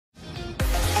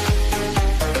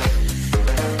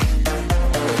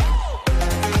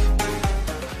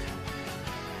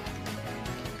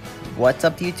What's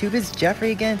up YouTube, it's Jeffrey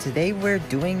again. Today we're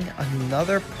doing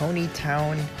another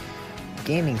Ponytown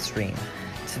gaming stream.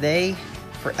 Today,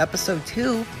 for episode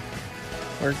 2,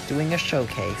 we're doing a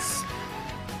showcase.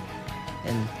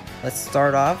 And let's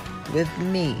start off with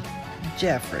me,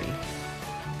 Jeffrey.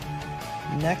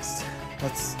 Next,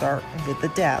 let's start with the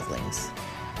Dazzlings.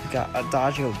 We got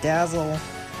Adagio Dazzle,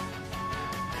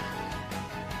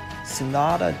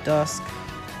 Sonata Dusk,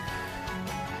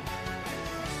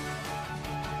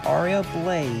 Aria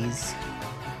Blaze.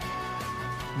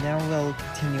 Now we'll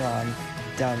continue on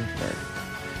downward.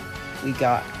 We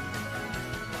got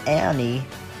Annie,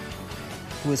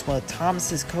 who is one of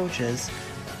Thomas's coaches,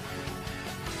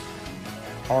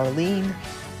 Arlene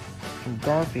from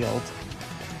Garfield,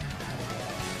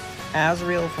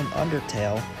 Azrael from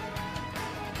Undertale,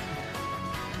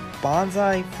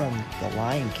 Bonsai from The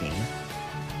Lion King,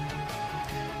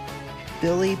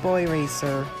 Billy Boy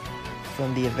Racer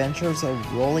from The Adventures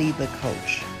of Rolly the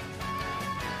Coach,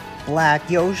 Black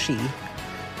Yoshi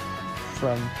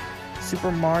from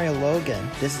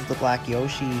Supermariologan. This is the Black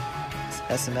Yoshi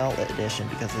SML edition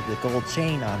because of the gold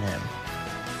chain on him.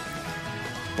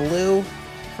 Blue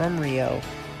from Rio,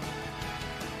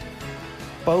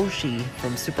 Boshi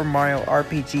from Super Mario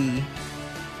RPG,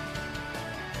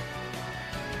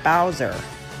 Bowser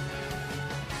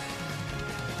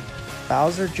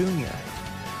Jr.,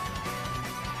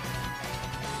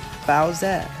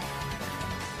 Bowsette,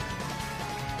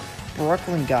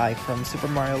 Brooklyn Guy from Super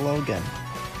Mario Logan,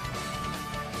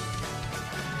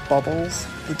 Bubbles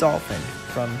the Dolphin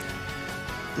from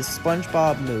the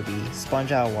Spongebob movie,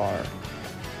 Sponge Out of Water,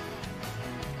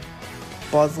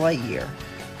 Buzz Lightyear,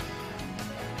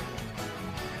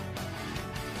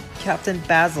 Captain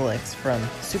Basilix from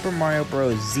Super Mario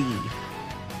Bros. Z,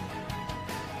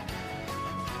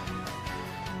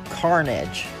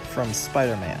 Carnage from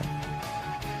Spider-Man,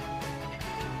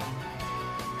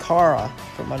 Kara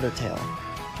from Undertale,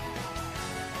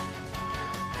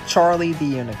 Charlie the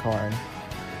Unicorn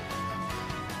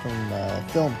from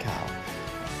Film Cow,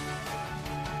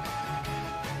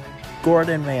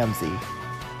 Gordon Ramsay,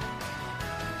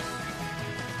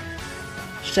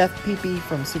 Chef Pee-Pee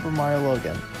from Super Mario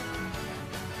Logan,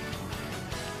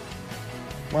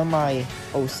 one of my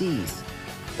OCs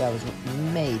that was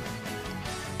made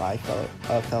by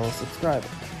a fellow subscriber.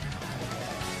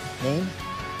 Name?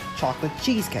 Chocolate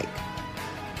Cheesecake.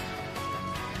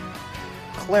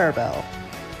 Clarabelle,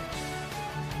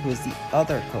 who is the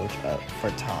other coach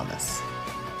for Thomas.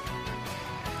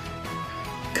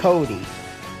 Cody.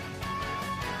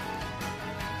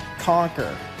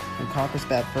 Conker from Conker's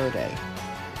Bad Fur Day.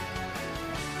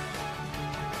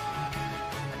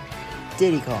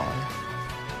 Diddy Kong.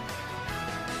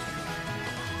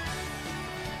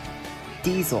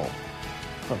 Diesel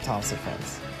from Thomas and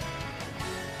Friends.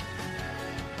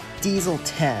 Diesel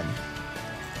 10.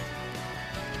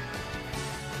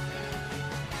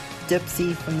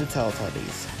 Dipsy from the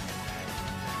Teletubbies.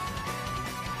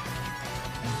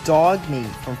 Dog Meat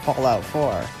from Fallout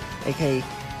 4, aka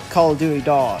Call of Duty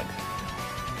Dog.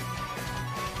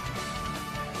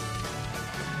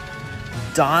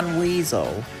 Don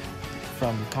Weasel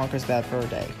from Conker's Bad Fur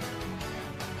Day.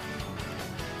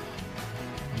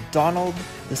 Donald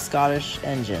the Scottish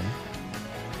Engine.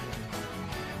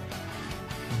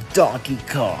 Donkey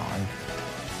Kong.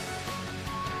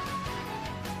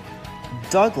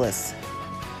 Douglas,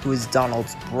 who is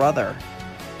Donald's brother.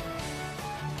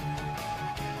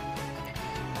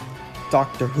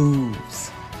 Dr.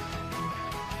 Hooves.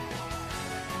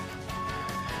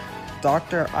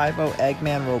 Dr. Ivo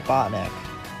Eggman Robotnik.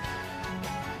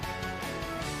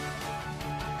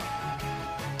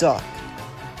 Duck.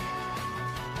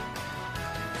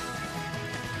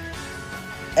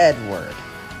 Edward.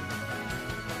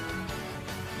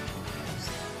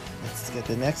 Let's get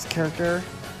the next character.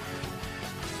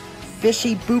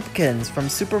 Fishy Boopkins from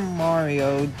Super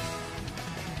Mario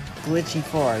Glitchy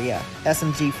 4, yeah,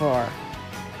 SMG4.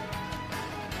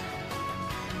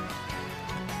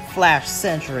 Flash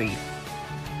Sentry.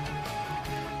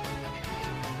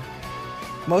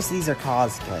 Most of these are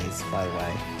cosplays, by the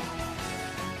way.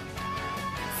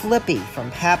 Flippy from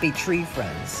Happy Tree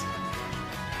Friends.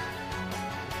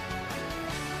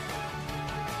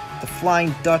 The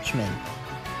Flying Dutchman.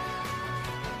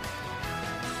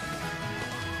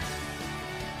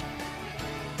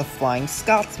 The Flying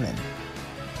Scotsman.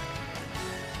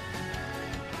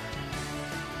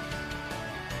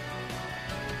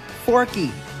 Forky,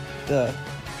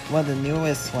 one of the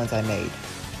newest ones I made,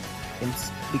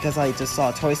 because I just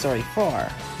saw Toy Story 4.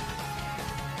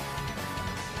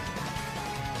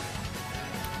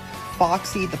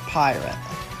 Foxy the Pirate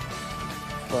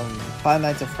from Five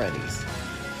Nights at Freddy's.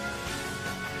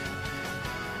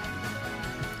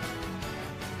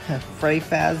 Freddy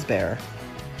Fazbear.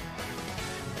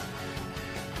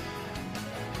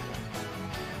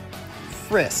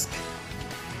 Frisk.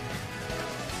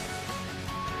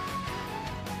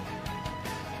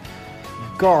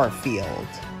 Garfield.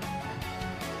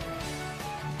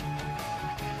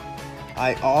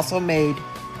 I also made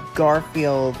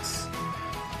Garfield's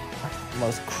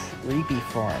most creepy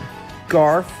form,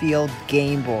 Garfield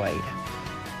Game Boy,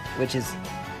 which is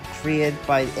created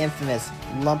by the infamous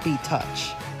Lumpy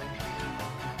Touch.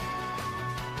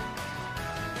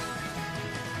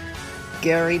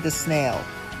 Gary the Snail.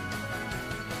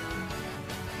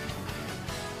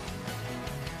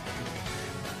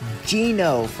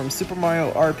 Geno from Super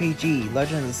Mario RPG,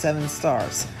 Legend of the Seven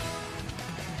Stars.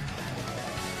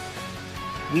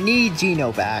 We need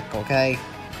Geno back, okay?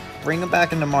 Bring him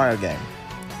back in the Mario game.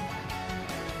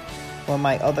 One of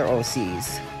my other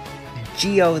OCs,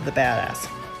 Geo the Badass.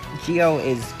 Geo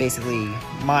is basically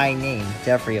my name,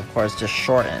 Jeffrey, of course, just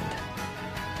shortened.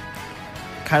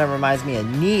 Kind of reminds me of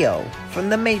Neo from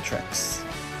The Matrix.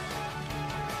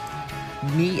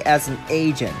 Me as an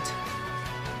agent.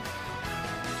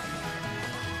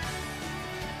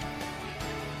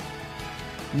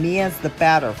 Me as the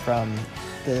batter from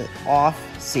the Off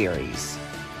series,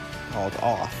 called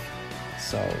Off.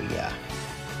 So yeah.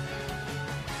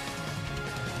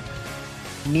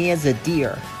 Me as a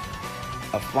deer,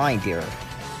 a flying deer.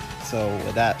 So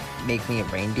would that make me a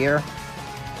reindeer?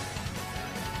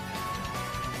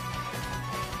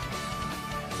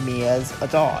 Me as a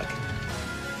dog,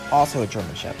 also a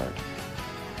German Shepherd.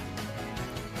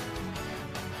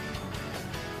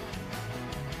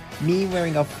 Me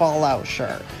wearing a Fallout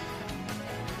shirt,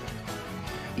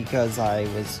 because I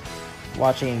was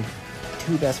watching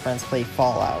two best friends play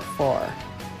Fallout 4.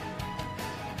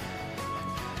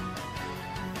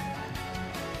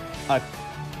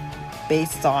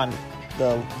 Based on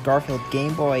the Garfield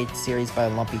Game Boy series by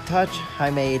Lumpy Touch, I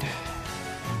made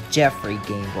Jeffrey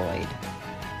Game Boy.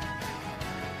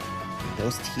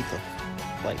 Those teeth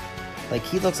look like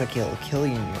he looks like he'll kill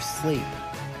you in your sleep.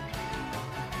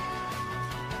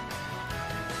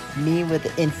 Me with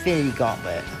the Infinity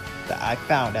Gauntlet that I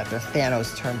found after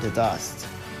Thanos turned to dust.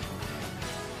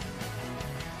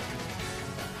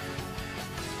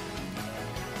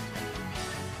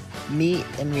 Me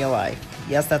in real life.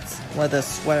 Yes, that's one of the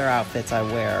sweater outfits I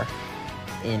wear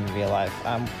in real life.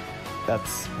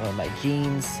 That's one of my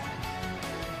jeans.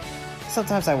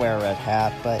 Sometimes I wear a red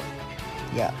hat, but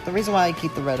yeah, the reason why I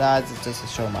keep the red eyes is just to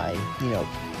show my,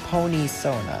 pony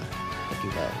sona, if you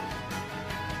will.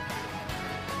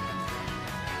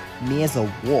 Me as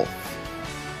a wolf.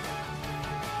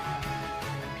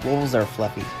 Wolves are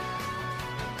fluffy.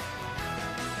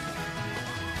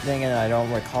 Then again, I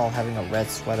don't recall having a red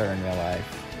sweater in real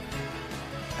life.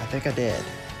 I think I did.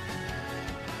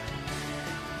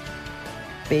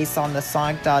 Based on the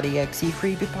Sonic.exe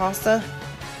creepypasta,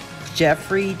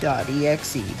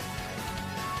 Jeffrey.exe.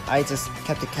 I just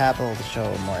kept it capital to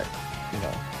show more,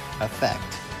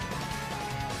 effect.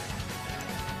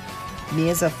 Me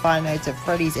as a Five Nights at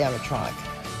Freddy's animatronic,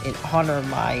 in honor of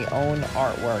my own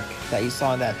artwork that you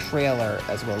saw in that trailer,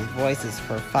 as well as voices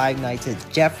for Five Nights at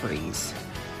Jeffrey's.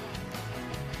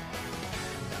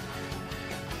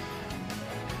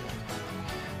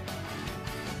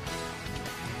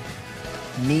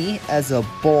 Me as a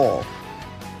bull.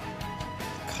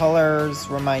 Colors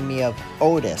remind me of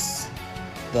Otis,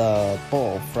 the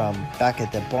bull from back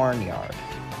at the barnyard.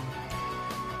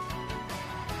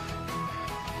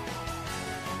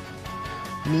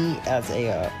 Me as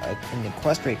an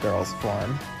equestrian girl's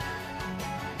form.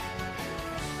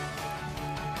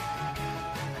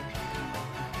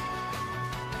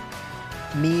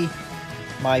 Me,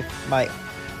 my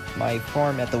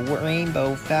form at the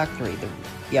Rainbow Factory.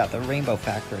 The Rainbow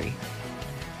Factory.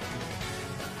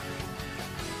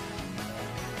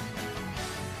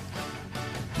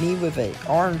 Me with an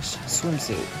orange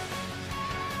swimsuit.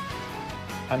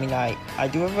 I mean, I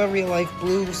do have a real life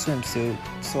blue swimsuit,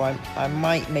 so I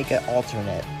might make an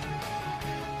alternate.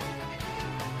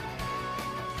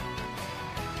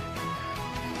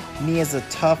 Me as a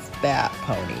tough bat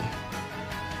pony.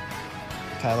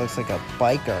 Kinda looks like a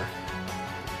biker.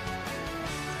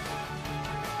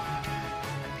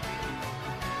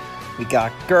 We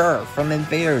got Gurr from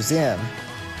Invader Zim.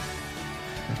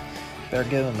 Better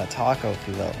give him a taco, if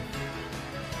you will.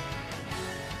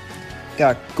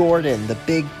 Got Gordon, the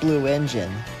big blue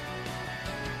engine.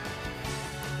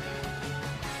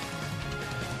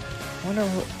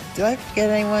 Did I forget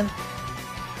anyone?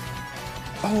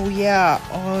 Oh yeah,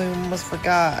 I almost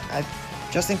forgot.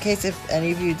 Just in case if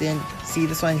any of you didn't see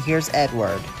this one, here's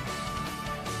Edward.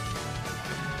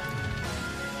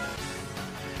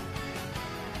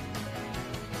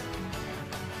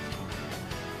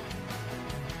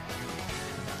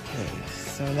 Okay,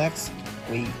 so next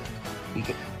we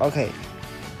get, okay,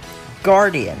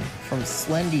 Guardian from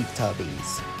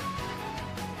Teletubbies,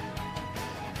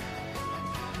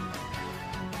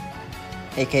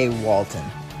 aka Walton.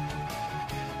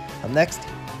 Up next,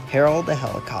 Harold the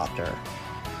Helicopter.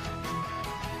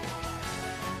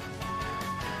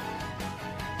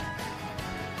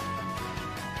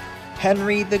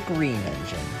 Henry the Green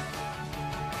Engine.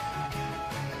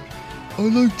 I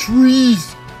like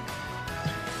trees!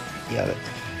 Yeah,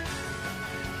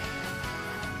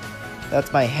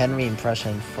 that's my Henry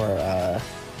impression for,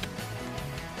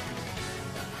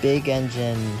 Big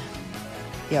Engine.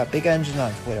 Yeah, Big Engine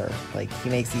on Twitter. Like, he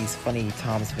makes these funny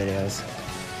Tom's videos.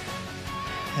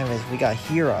 Anyways, we got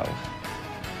Hero.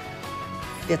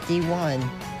 51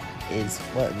 is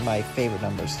one of my favorite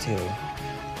numbers, too.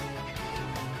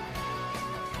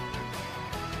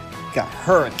 Got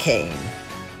Hurricane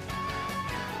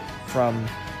from,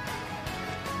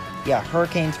 yeah,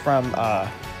 Hurricane's from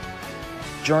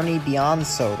Journey Beyond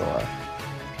Sodor.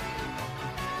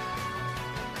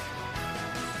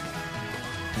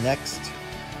 Next,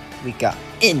 we got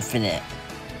Infinite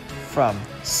from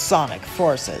Sonic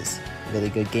Forces. Really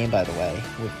good game, by the way,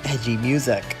 with edgy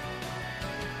music.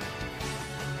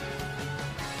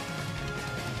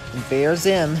 Invader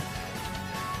Zim.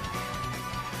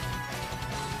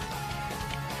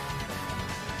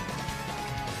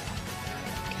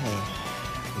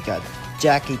 We got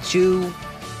Jackie Chu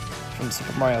from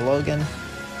supermariologan.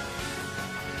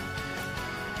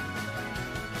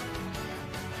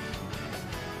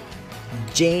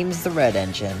 James the Red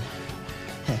Engine.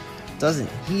 Doesn't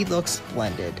he look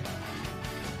splendid?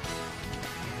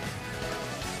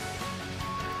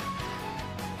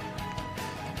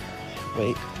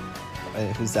 Wait,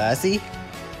 who's that?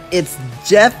 It's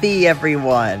Jeffy,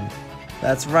 everyone!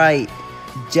 That's right,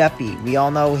 Jeffy. We all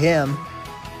know him.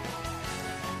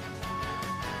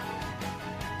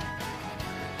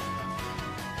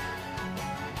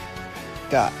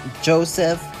 Got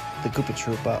Joseph, the Koopa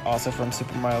Troopa, also from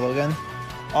supermariologan.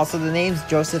 Also, the names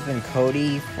Joseph and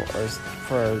Cody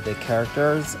for the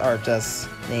characters are just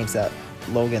names that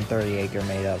Logan 38 are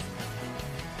made of.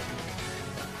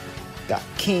 Got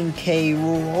King K.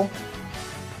 Rool.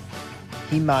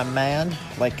 He my man.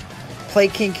 Like, play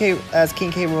King K as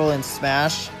King K. Rool in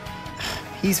Smash.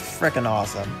 He's freaking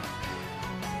awesome.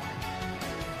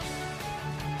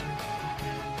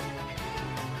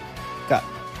 Got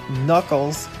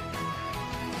Knuckles.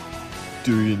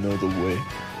 Do you know the way?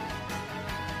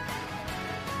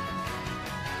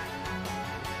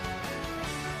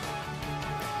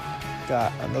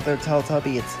 Got another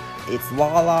Teletubby. It's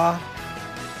Lala.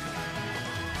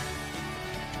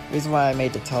 The reason why I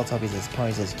made the Teletubbies as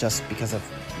ponies is just because of,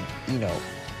 you know,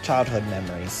 childhood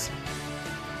memories.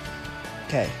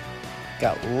 Okay,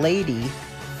 got Lady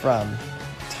from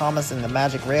Thomas and the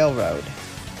Magic Railroad.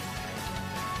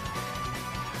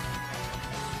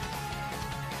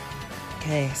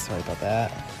 Okay, sorry about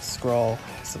that. Scroll,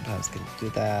 sometimes can do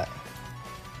that.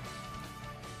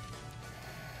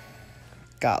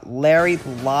 Got Larry the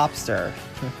Lobster.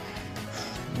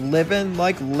 Living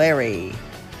like Larry.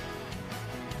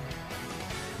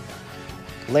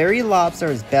 Larry Lobster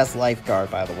is best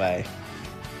lifeguard, by the way.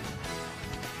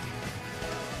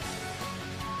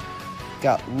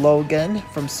 Got Logan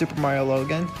from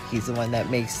supermariologan. He's the one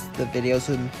that makes the videos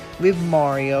with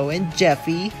Mario and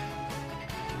Jeffy.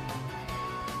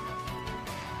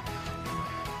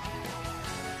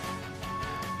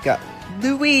 Got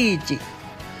Luigi.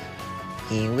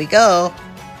 Here we go.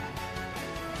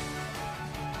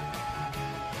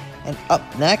 And up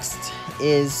next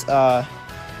is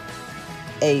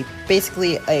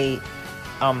basically a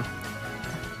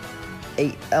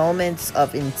Elements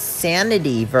of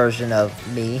Insanity version of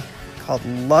me called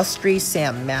Lustry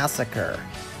Sam Massacre.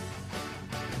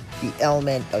 The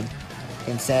element of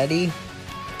insanity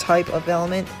type of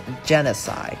element,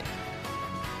 genocide.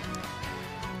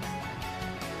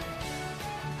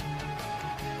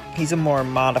 He's a more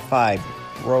modified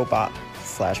robot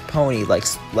slash pony like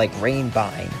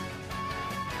Rainbine.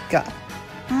 Got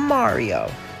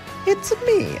Mario. It's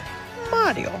me,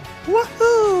 Mario.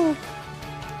 Woohoo!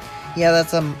 Yeah,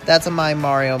 that's a my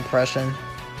Mario impression.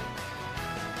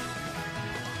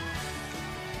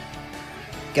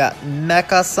 Got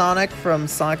Mecha Sonic from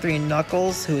Sonic 3 and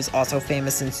Knuckles, who is also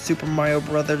famous in Super Mario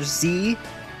Bros. Z.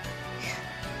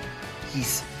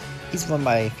 He's one of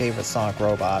my favorite Sonic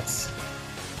robots.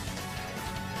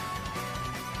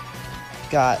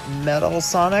 Got Metal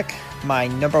Sonic, my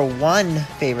 #1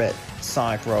 favorite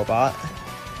Sonic robot.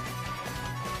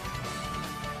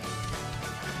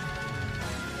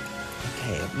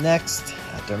 Okay, up next,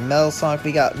 after Metal Sonic,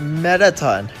 we got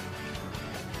Mettaton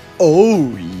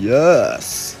Oh,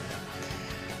 yes.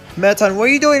 Metan, what are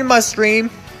you doing in my stream?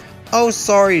 Oh,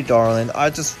 sorry, darling. I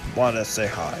just want to say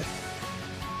hi.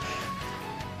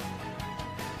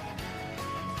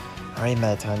 Alright,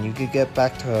 Metan, you could get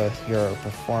back to your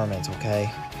performance,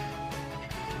 okay?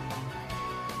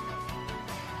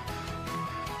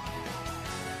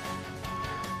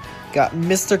 Got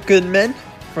Mr. Goodman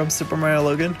from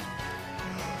supermariologan.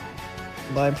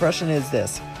 My impression is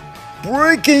this.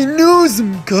 Breaking news,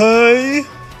 okay?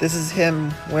 This is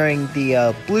him wearing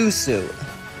the blue suit.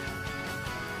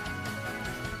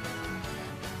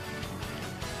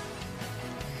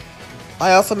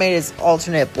 I also made his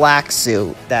alternate black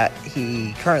suit that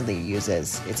he currently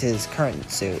uses. It's his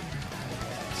current suit.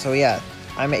 So yeah,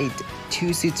 I made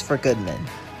 2 suits for Goodman.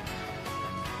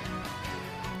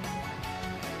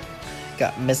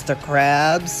 Got Mr.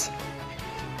 Krabs.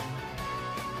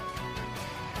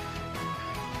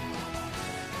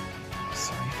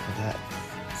 Sorry for that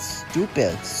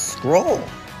stupid scroll.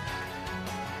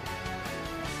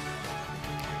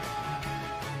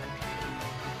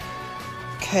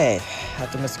 Okay,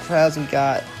 after Mr. Krabs, we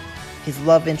got his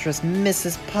love interest,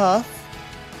 Mrs. Puff.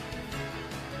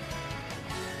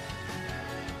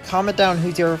 Comment down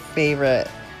who's your favorite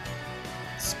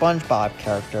Spongebob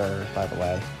character, by the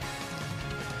way.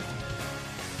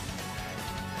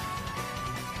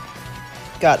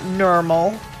 Got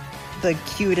Normal, the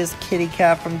cutest kitty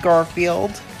cat from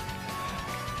Garfield.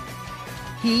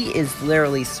 He is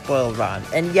literally spoiled rotten.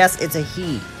 And yes, it's a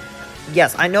he.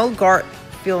 Yes, I know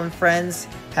Garfield and Friends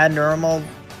had Normal's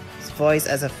voice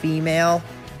as a female,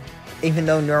 even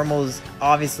though Normal's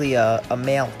obviously a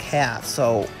male cat.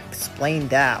 So explain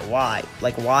that. Why?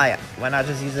 Like, why? Why not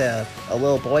just use a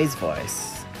little boy's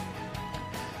voice?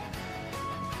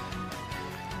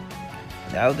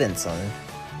 That would've been something.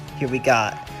 Here we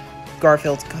got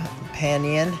Garfield's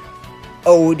companion,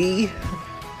 Odie.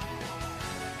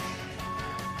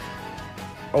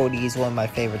 Odie is one of my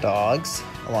favorite dogs,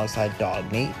 alongside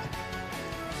Dog Meat.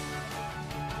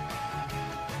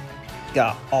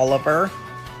 Got Oliver,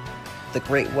 the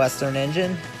Great Western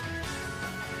Engine.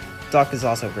 Duck is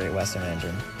also a Great Western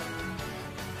Engine.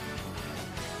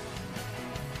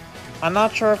 I'm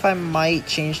not sure if I might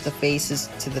change the faces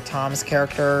to the Tom's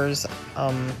characters.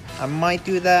 I might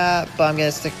do that, but I'm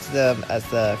gonna stick to them as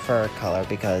the fur color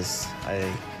because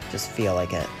I just feel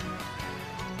like it.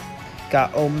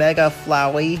 Got Omega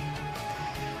Flowey.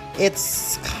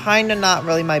 It's kinda not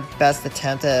really my best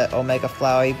attempt at Omega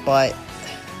Flowey, but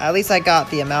at least I got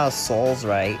the amount of souls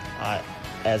right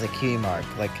as a cutie mark.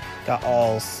 Like, got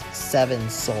all 7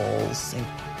 souls.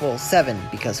 Well, 7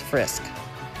 because Frisk.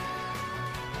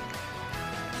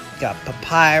 Got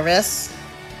Papyrus.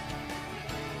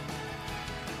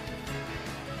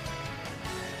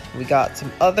 We got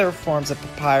some other forms of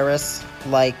Papyrus,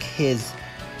 like his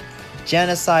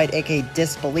Genocide, aka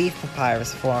Disbelief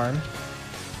Papyrus form.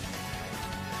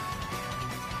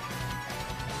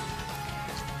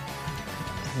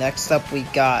 Next up, we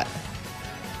got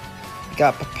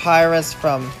Papyrus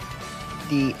from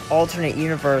the alternate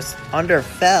universe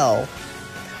Undertale.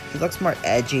 He looks more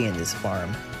edgy in this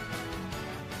form.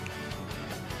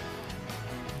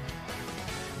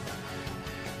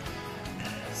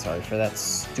 Sorry for that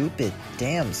stupid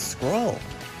damn scroll.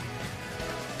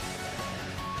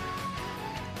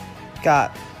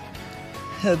 Got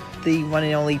the one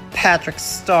and only Patrick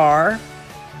Star.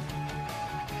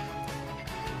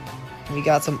 We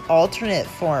got some alternate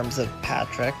forms of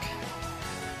Patrick.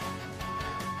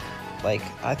 Like,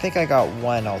 I think I got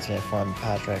one alternate form of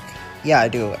Patrick. Yeah, I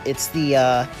do. It's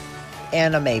the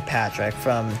anime Patrick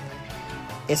from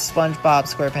If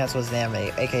SpongeBob SquarePants Was an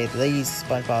Anime, aka the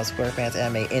SpongeBob SquarePants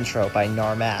Anime Intro by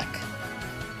Narmak.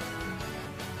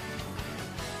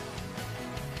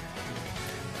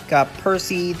 Got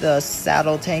Percy the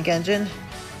Saddle Tank Engine.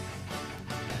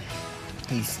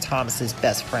 He's Thomas's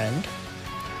best friend.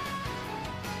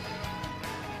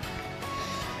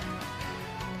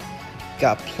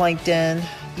 Got Plankton.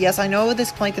 Yes, I know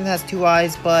this Plankton has 2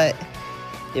 eyes, but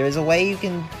there is a way you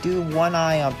can do 1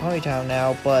 eye on Ponytown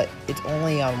now, but it's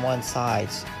only on one side.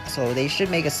 So they should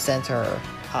make a center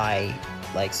eye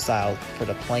like style for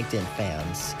the Plankton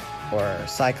fans, or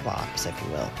Cyclops, if you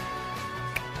will.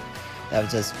 That would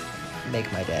just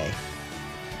make my day.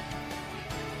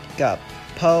 Got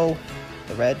Poe,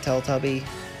 the red Teletubby.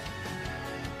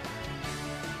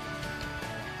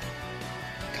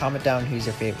 Comment down who's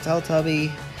your favorite Teletubby.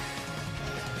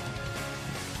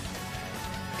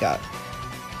 Got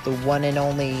the one and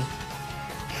only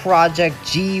Project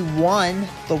G1.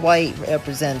 The white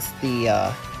represents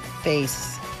the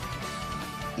face,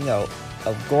 you know,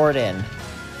 of Gordon,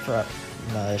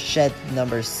 shed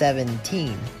number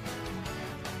 17.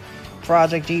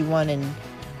 Project G1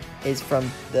 is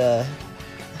from the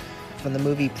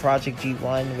movie Project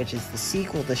G1, which is the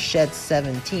sequel to Shed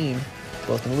 17.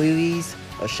 Both movies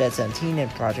of Shed 17 and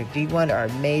Project G1 are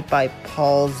made by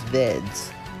Paul's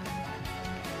Vids.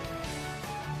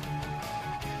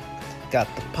 Got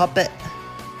the puppet,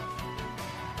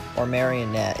 or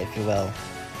marionette, if you will,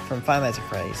 from Five Nights at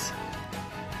Freddy's.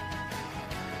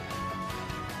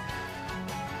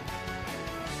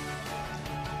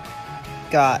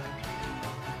 Got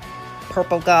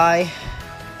Purple Guy.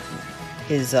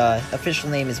 His official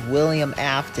name is William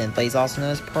Afton, but he's also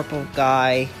known as Purple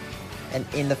Guy. And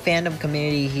in the fandom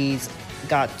community, he's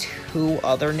got 2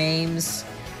 other names.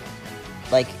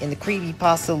 Like, in the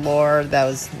Creepypasta lore that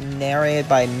was narrated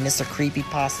by Mr.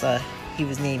 Creepypasta, he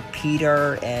was named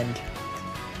Peter, and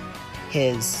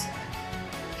his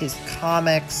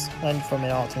comics, one from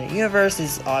an alternate universe,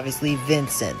 is obviously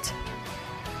Vincent.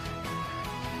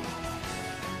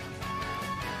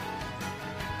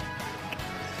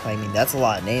 I mean, that's a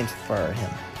lot of names for him.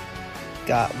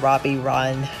 Got Robbie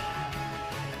Ron.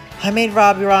 I made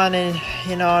Robbie Ron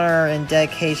in honor and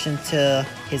dedication to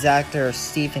his actor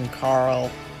Stephen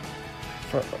Carl,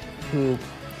 who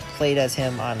played as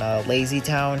him on Lazy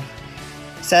Town.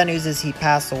 Sad news is he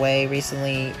passed away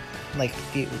recently, like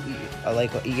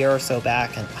a year or so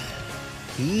back, and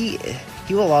he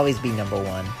will always be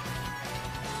 #1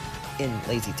 in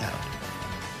Lazy Town.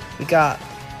 We got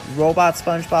Robot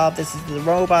Spongebob. This is the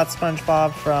Robot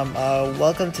Spongebob from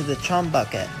Welcome to the Chum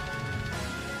Bucket.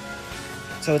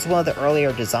 So it's one of the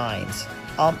earlier designs.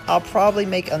 I'll probably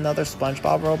make another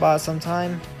SpongeBob robot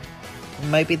sometime. It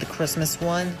might be the Christmas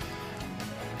one.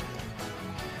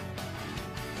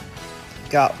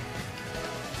 Got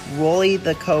Rolly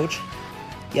the Coach.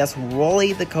 Yes,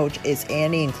 Rolly the Coach is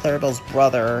Andy and Clarabelle's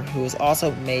brother, who is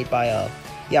also made by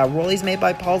Rolly's made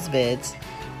by Paul's Vids.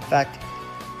 In fact,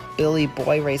 Billy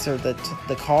Boy Racer, the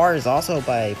car, is also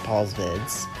by Paul's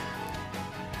Vids.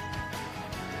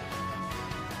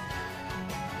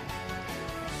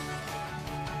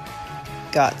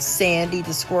 Got Sandy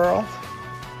the Squirrel.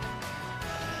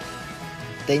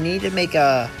 They need to make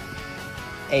a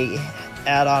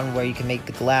add-on where you can make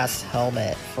the glass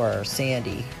helmet for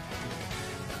Sandy.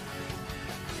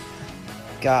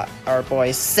 Got our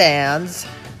boy Sans.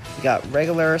 We got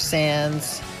regular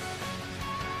Sans.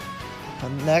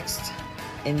 Next,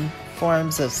 in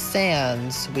forms of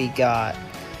Sans, we got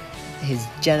his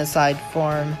genocide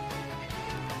form,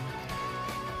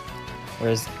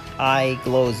 where his eye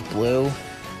glows blue.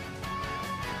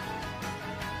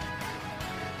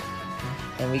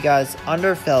 And we got his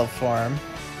Undertale form,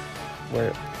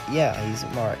 where, he's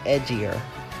more edgier.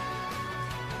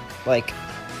 Like,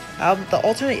 the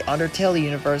alternate Undertale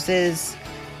universes,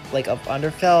 like, of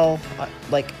Undertale,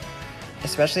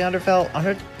 especially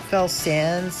Undertale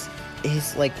Sans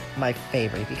is, like, my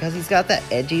favorite, because he's got that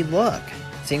edgy look.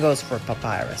 Same goes for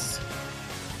Papyrus.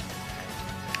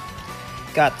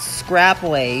 Got Scrap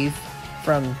Wave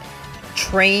from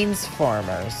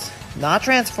Transformers. Not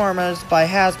Transformers by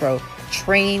Hasbro,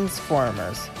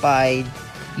 Transformers by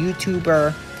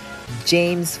YouTuber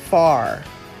James Farr.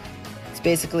 It's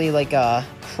basically like a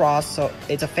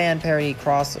it's a fan parody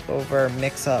crossover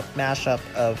mashup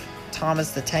of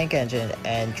Thomas the Tank Engine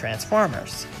and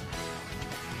Transformers.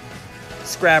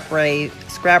 Scrap Wave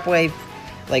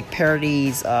like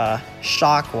parodies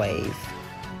Shockwave.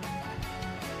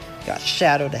 Got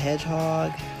Shadow the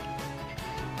Hedgehog.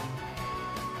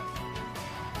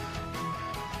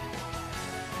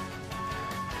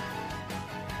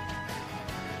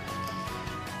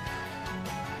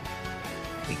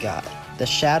 We got the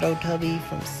Shadow Tubby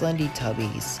from Slendy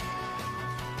Tubbies,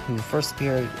 who first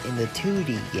appeared in the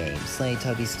 2D game, Slendy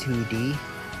Tubbies 2D.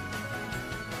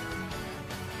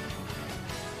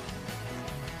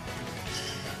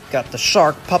 Got the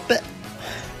Shark Puppet.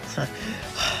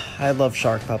 I love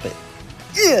Shark Puppet.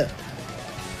 Yeah!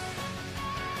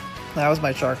 That was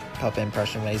my Shark Puppet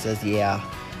impression when he says, yeah.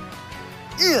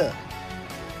 Yeah!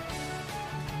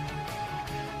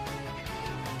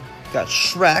 Got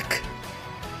Shrek.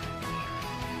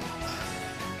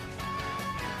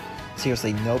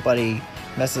 Seriously, nobody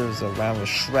messes around with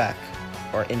Shrek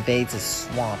or invades his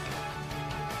swamp.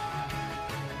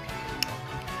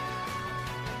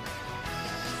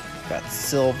 Got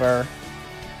Silver.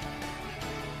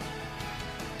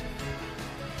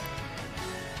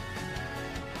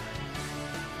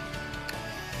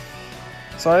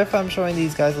 Sorry if I'm showing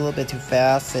these guys a little bit too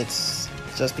fast. It's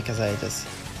just because I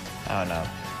don't know.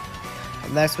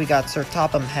 Next we got Sir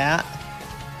Topham Hatt.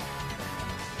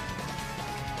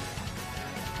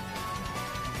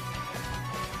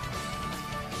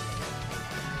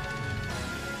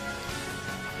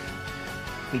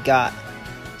 we got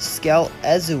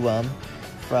Skelezuum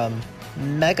from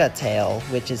Megatale,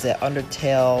 which is an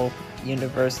Undertale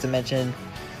universe dimension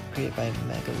created by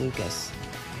Megalucas.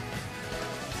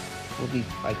 We'll be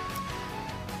like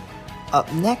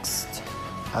up next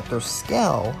after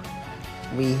Skell,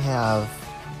 we have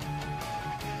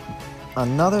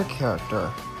another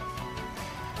character.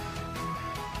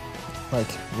 Like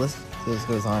this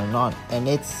goes on, and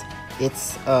it's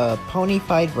a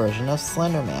pony-fied version of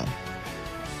Slenderman.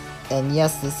 And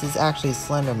yes, this is actually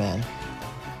Slenderman,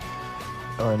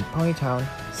 or in Ponytown,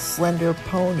 Slender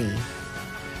Pony.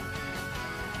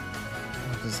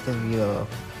 I'll just give you a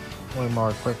one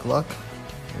more quick look.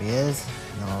 Here he is.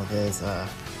 No, there's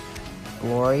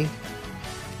Glory.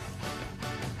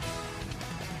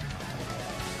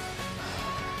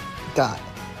 Got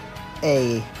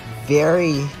a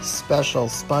very special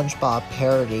SpongeBob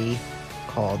parody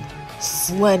called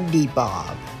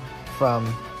Spongebob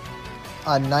from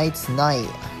A Night's Night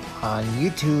on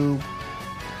YouTube,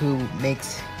 who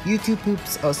makes YouTube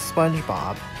poops of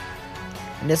SpongeBob.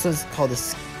 And this one's called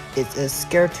it's a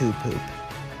Scaretube poop.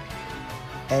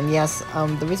 And yes,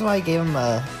 the reason why I gave him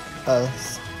a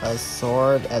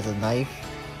sword as a knife,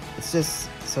 it's just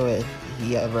so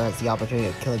he ever has the opportunity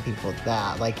of killing people with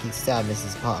that, like he stabbed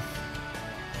Mrs. Puff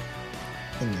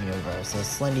in the universe. So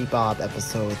Spongebob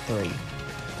episode 3.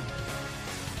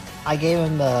 I gave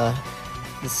him the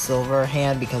silver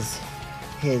hand because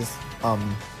his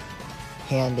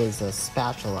hand is a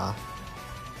spatula.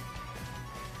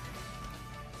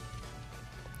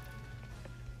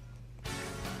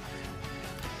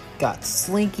 Got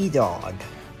Slinky Dog.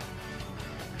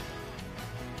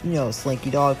 You know Slinky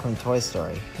Dog from Toy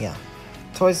Story. Yeah.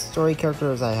 Toy Story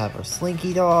characters I have are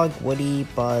Slinky Dog, Woody,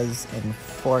 Buzz, and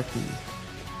Forky.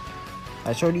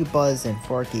 I showed you Buzz and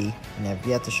Forky, and I've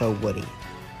yet to show Woody.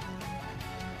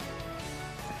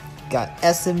 Got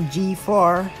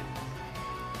SMG4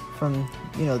 from,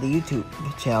 you know, the YouTube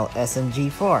channel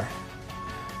SMG4.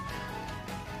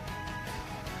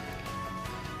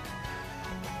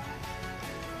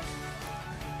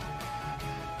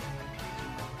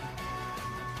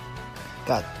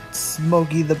 Got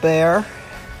Smokey the Bear.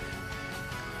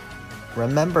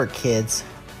 Remember, kids,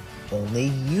 only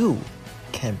you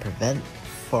can prevent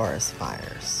forest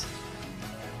fires.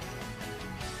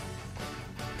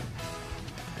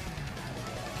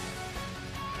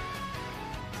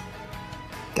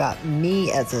 Got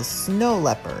me as a snow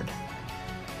leopard.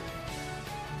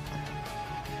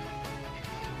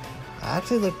 I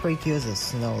actually look pretty cute as a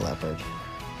snow leopard.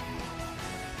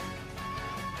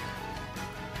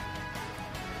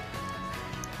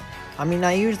 I mean,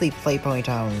 I usually play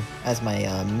Ponytown as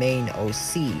my main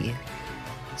OC,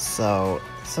 so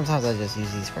sometimes I just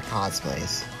use these for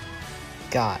cosplays.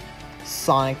 Got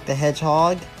Sonic the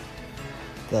Hedgehog,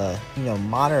 the, you know,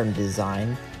 modern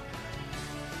design.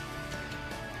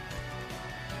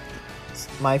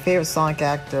 My favorite Sonic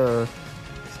actor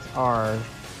are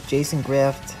Jason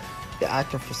Grift, the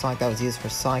actor for Sonic that was used for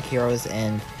Sonic Heroes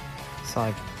and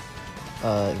Sonic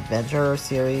Adventure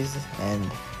series,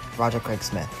 and Roger Craig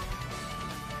Smith.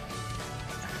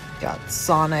 Got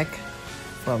Sonic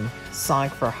from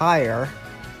Sonic for Hire.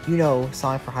 You know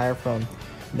Sonic for Hire from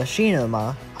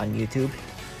Machinima on YouTube.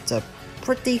 It's a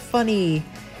pretty funny,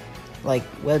 like,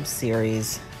 web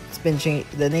series. It's been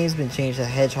changed. The name's been changed to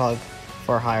Hedgehog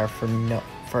for Hire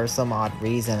for some odd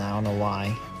reason. I don't know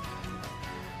why.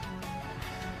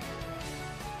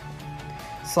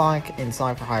 Sonic in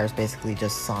Sonic for Hire is basically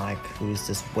just Sonic who's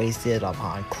just wasted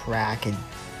upon crack and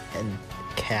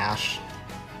cash.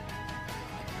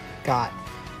 Got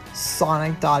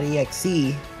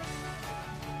Sonic.exe.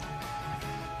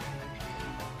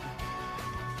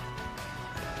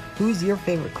 Who's your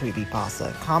favorite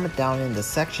creepypasta? Comment down in the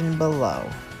section below.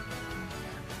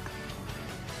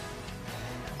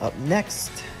 Up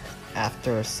next,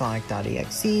 after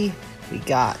Sonic.exe, we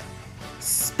got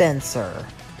Spencer,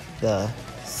 the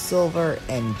Silver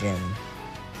Engine.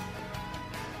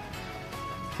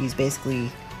 He's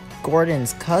basically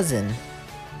Gordon's cousin,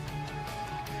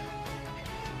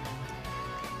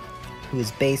 who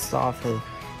is based off of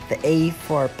the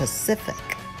A4 Pacific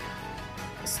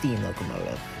steam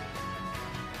locomotive.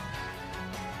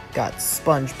 Got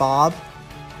Spongebob.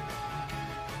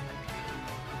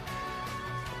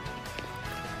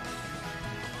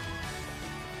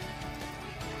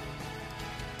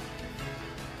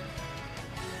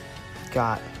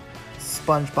 Got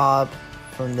Spongebob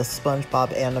from the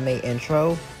SpongeBob anime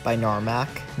intro by Narmak.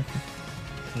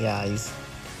 Yeah, he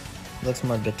looks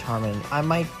more determined. I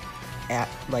might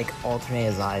alternate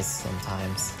his eyes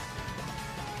sometimes.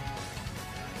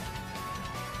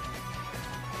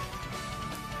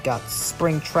 Got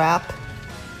Springtrap.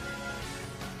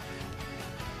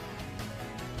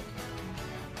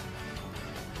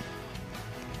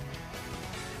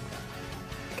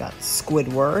 Got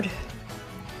Squidward.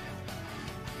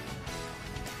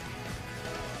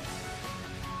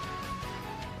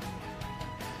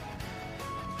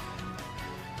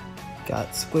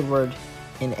 Got Squidward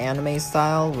in anime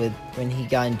style with when he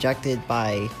got injected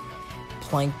by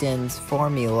Plankton's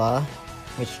formula,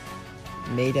 which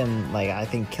made him, like, I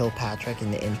think, kill Patrick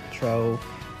in the intro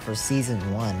for season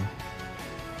 1.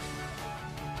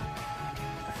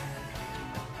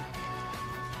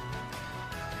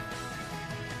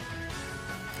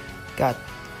 Got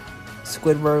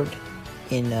Squidward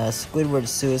in Squidward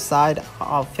Suicide.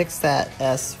 I'll fix that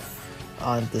S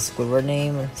on the Squidward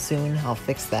name soon. I'll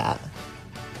fix that.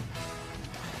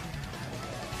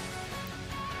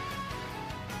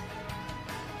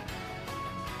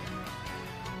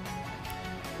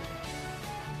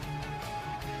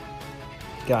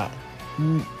 Got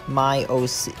my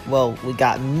OC. Well, we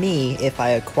got me if I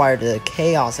acquired the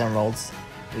Chaos Emeralds.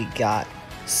 We got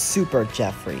Super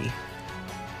Geoffrey.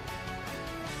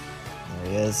 There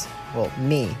he is. Well,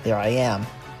 me. There I am.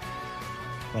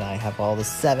 When I have all the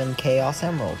 7 Chaos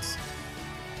Emeralds.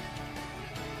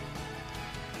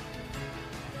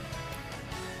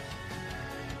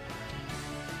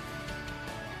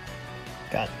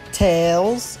 Got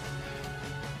Tails.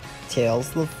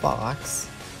 Tails the Fox.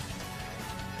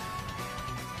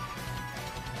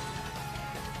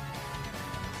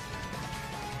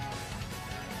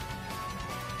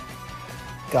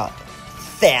 Got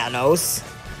Thanos.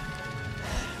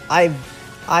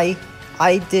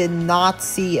 I did not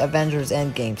see Avengers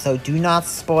Endgame, so do not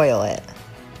spoil it.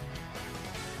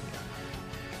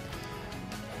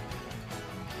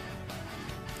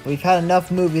 We've had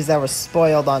enough movies that were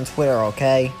spoiled on Twitter,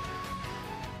 okay?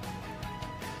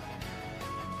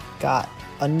 Got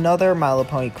another My Little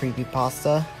Pony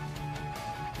Creepypasta.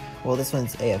 Well, this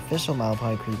one's a official My Little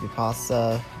Pony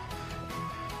Creepypasta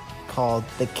called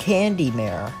The Candy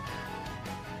Mare.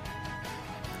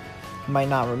 You might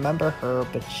not remember her,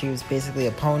 but she was basically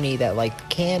a pony that liked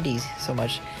candies so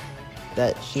much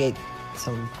that she ate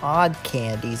some odd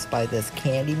candies by this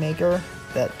candy maker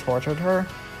that tortured her.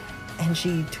 And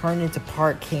she turned into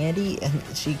part candy, and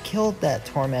she killed that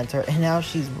tormentor, and now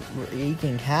she's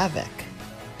wreaking havoc.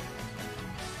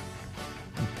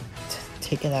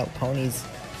 Taking out ponies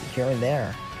here and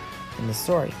there in the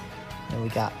story. And we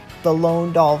got the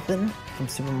Lone Dolphin from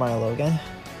Supermariologan.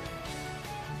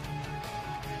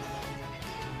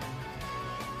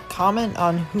 Comment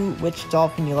on which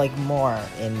dolphin you like more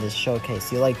in this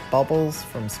showcase. You like Bubbles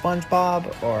from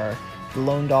Spongebob or the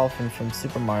Lone Dolphin from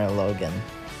Supermariologan?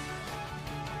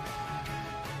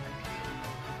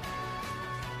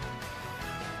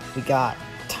 We got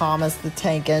Thomas the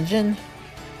Tank Engine.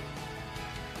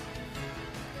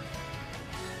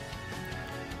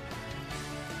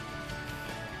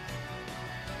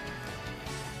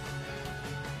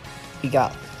 We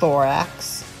got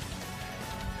Thorax.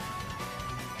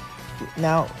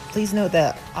 Now, please note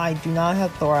that I do not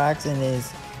have Thorax in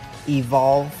his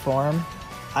evolved form.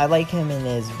 I like him in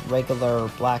his regular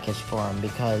blackish form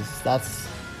because that's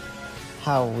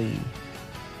how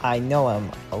I know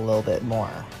him a little bit more.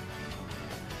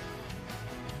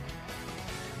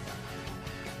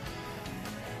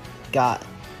 Got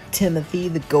Timothy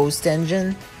the Ghost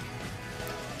Engine,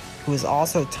 who is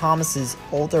also Thomas's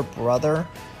older brother.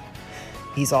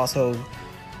 He's also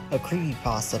a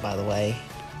creepypasta, by the way.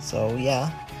 So,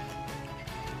 yeah.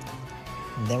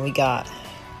 And then we got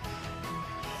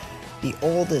the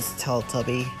oldest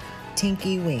Teletubby,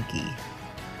 Tinky Winky.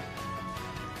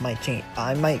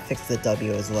 I might fix the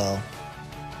W as well.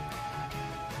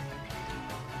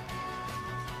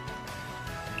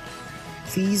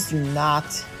 Please do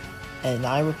not, and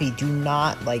I repeat, do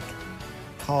not,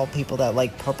 call people that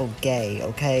like purple gay,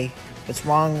 okay? What's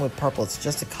wrong with purple? It's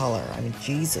just a color. I mean,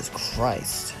 Jesus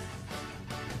Christ.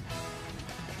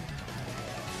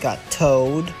 Got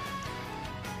Toad.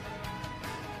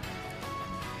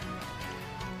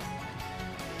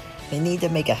 They need to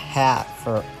make a hat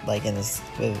for, in this,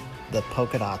 with the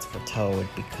polka dots for Toad,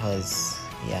 because,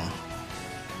 yeah.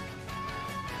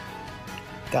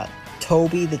 Got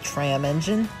Toby the Tram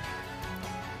Engine.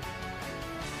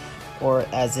 Or,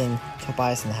 as in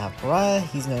Tobias and the Half-Brother,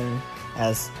 he's known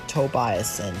as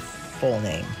Tobias in full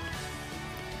name.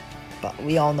 But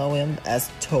we all know him as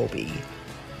Toby.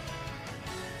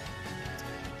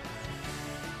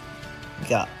 We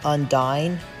got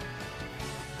Undyne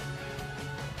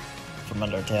from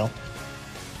Undertale.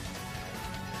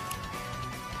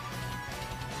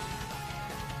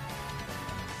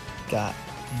 Got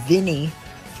Vinny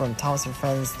from Thomas and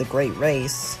Friends, The Great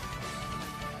Race.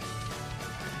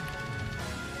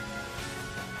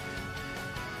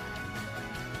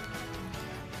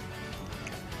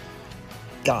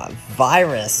 Got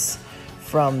Virus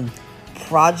from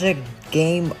Project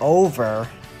Game Over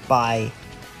by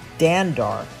Dan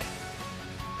Dark.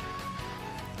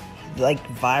 Like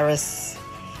Virus,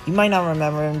 you might not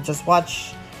remember him, just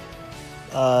watch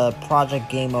Project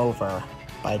Game Over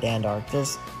by Dan Dark.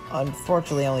 There's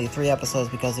unfortunately only 3 episodes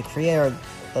because the creator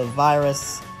of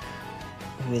Virus,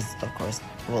 who is of course,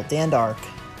 well, Dan Dark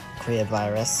created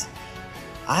Virus.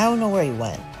 I don't know where he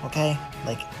went, okay?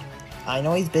 Like, I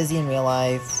know he's busy in real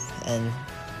life and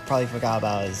probably forgot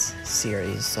about his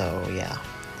series, so yeah.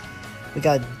 We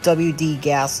got W.D.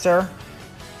 Gaster.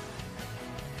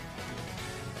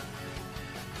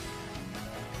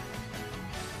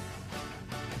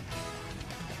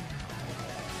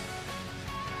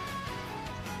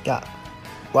 Got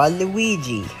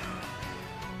Waluigi.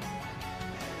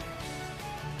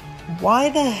 Why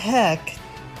the heck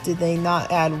did they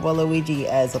not add Waluigi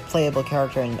as a playable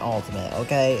character in Ultimate,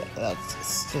 okay?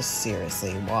 That's just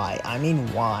seriously, why? I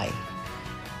mean, why?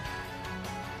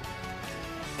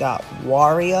 Got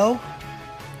Wario.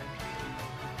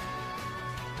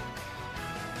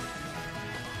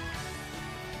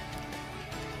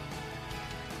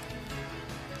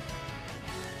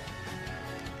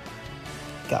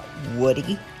 Got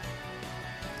Woody.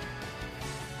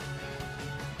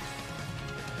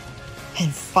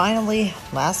 And finally,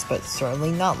 last but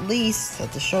certainly not least,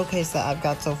 at the showcase that I've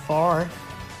got so far,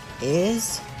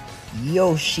 is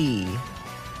Yoshi.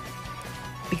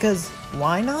 Because,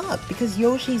 why not? Because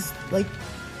Yoshi's, like,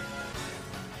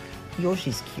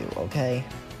 Yoshi's cute, okay?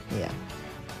 Yeah.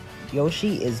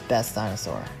 Yoshi is best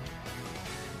dinosaur.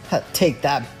 Take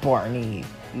that, Barney,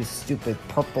 you stupid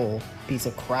purple piece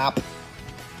of crap.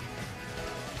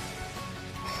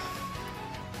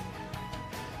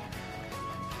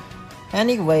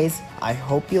 Anyways, I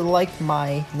hope you liked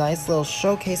my nice little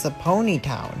showcase of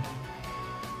Ponytown.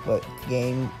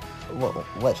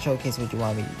 What showcase would you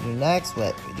want me to do next?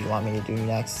 What do you want me to do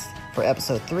next for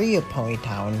episode 3 of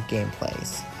Ponytown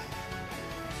gameplays?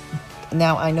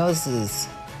 Now, I know this is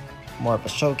more of a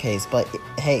showcase, but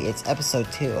hey, it's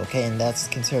episode 2, okay? And that's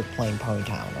considered playing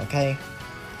Ponytown, okay?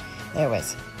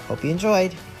 Anyways, hope you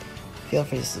enjoyed. Feel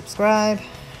free to subscribe.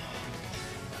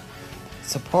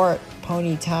 Support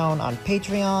Ponytown on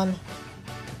Patreon.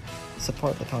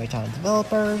 Support the Ponytown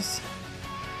developers.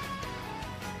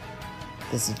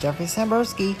 This is Jeffrey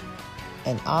Samberski,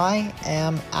 and I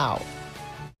am out.